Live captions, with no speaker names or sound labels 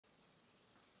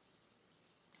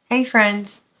Hey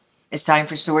friends, it's time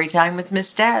for story time with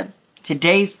Miss Deb.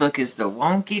 Today's book is The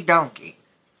Wonky Donkey.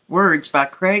 Words by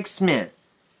Craig Smith.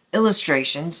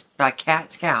 Illustrations by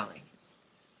Kat Scally.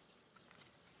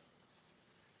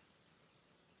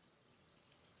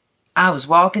 I was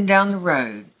walking down the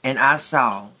road and I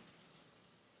saw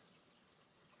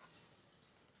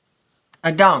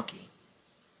a donkey.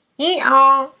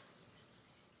 Hee-haw!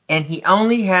 And he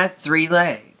only had 3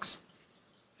 legs.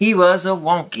 He was a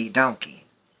wonky donkey.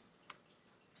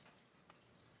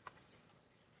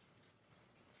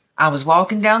 I was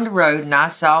walking down the road and I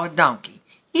saw a donkey.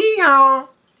 Hee-haw!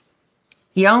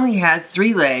 He only had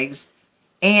 3 legs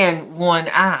and 1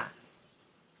 eye.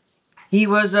 He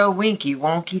was a winky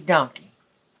wonky donkey.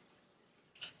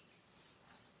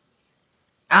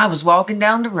 I was walking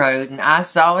down the road and I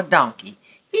saw a donkey.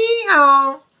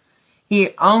 Hee-haw! He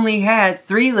only had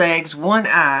 3 legs, 1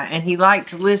 eye, and he liked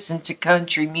to listen to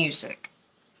country music.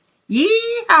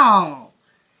 Yee-haw!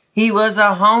 He was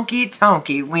a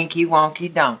honky-tonky,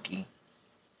 winky-wonky donkey.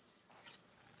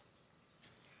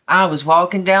 I was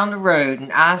walking down the road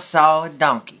and I saw a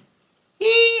donkey.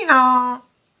 Hee-haw!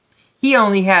 He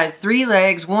only had 3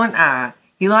 legs, 1 eye.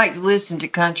 He liked to listen to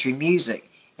country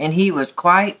music, and he was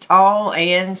quite tall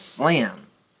and slim.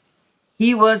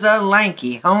 He was a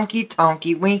lanky,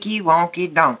 honky-tonky,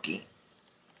 winky-wonky donkey.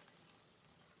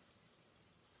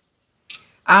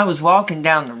 I was walking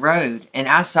down the road and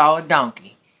I saw a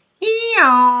donkey.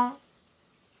 Hee-haw!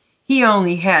 He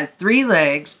only had 3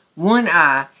 legs, 1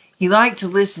 eye. He liked to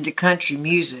listen to country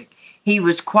music. He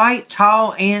was quite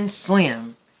tall and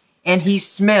slim, and he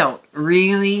smelt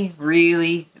really,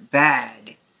 really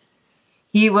bad.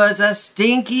 He was a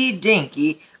stinky,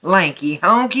 dinky, lanky,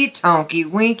 honky-tonky,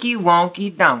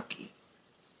 winky-wonky donkey.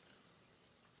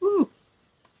 Woo.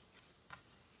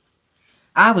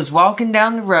 I was walking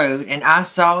down the road and I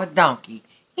saw a donkey.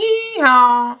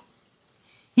 Hee-haw!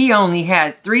 He only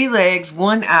had 3 legs,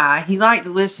 1 eye. He liked to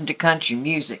listen to country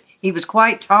music. He was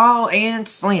quite tall and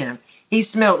slim. He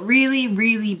smelt really,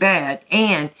 really bad,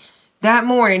 and that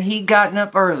morning he'd gotten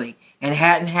up early and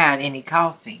hadn't had any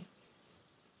coffee.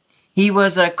 He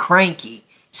was a cranky,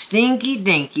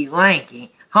 stinky-dinky,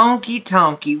 lanky,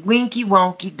 honky-tonky,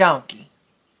 winky-wonky donkey.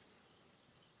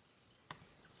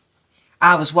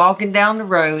 I was walking down the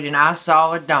road and I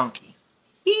saw a donkey.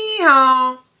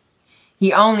 Hee-haw!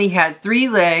 He only had 3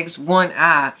 legs, 1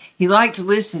 eye. He liked to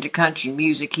listen to country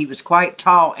music. He was quite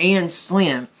tall and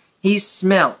slim. He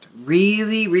smelt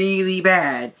really, really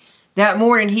bad. That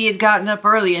morning he had gotten up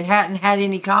early and hadn't had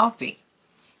any coffee.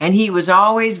 And he was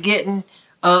always getting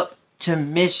up to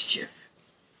mischief.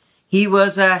 He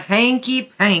was a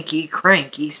hanky-panky,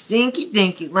 cranky,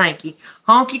 stinky-dinky, lanky,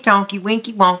 honky-tonky,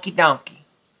 winky-wonky donkey.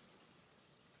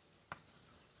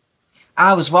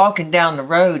 I was walking down the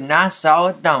road and I saw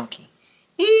a donkey.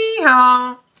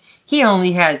 Hee-haw! He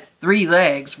only had 3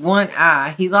 legs, 1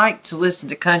 eye. He liked to listen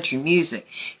to country music.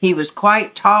 He was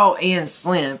quite tall and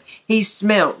slim. He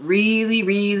smelt really,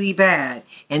 really bad.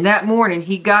 And that morning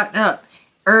he got up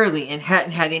early and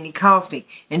hadn't had any coffee.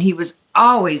 And he was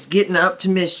always getting up to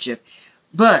mischief.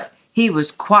 But he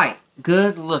was quite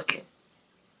good looking.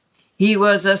 He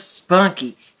was a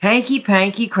spunky,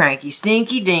 hanky-panky, cranky,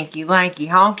 stinky-dinky, lanky,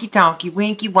 honky-tonky,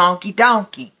 winky-wonky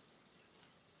donkey.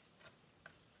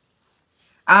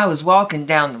 I was walking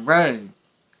down the road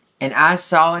and I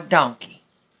saw a donkey.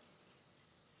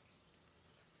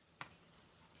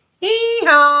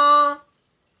 Hee-haw!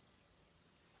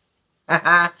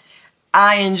 I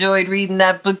enjoyed reading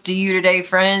that book to you today,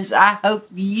 friends. I hope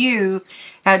you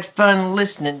had fun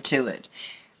listening to it.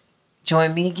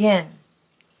 Join me again.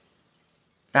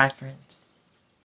 Bye, friends.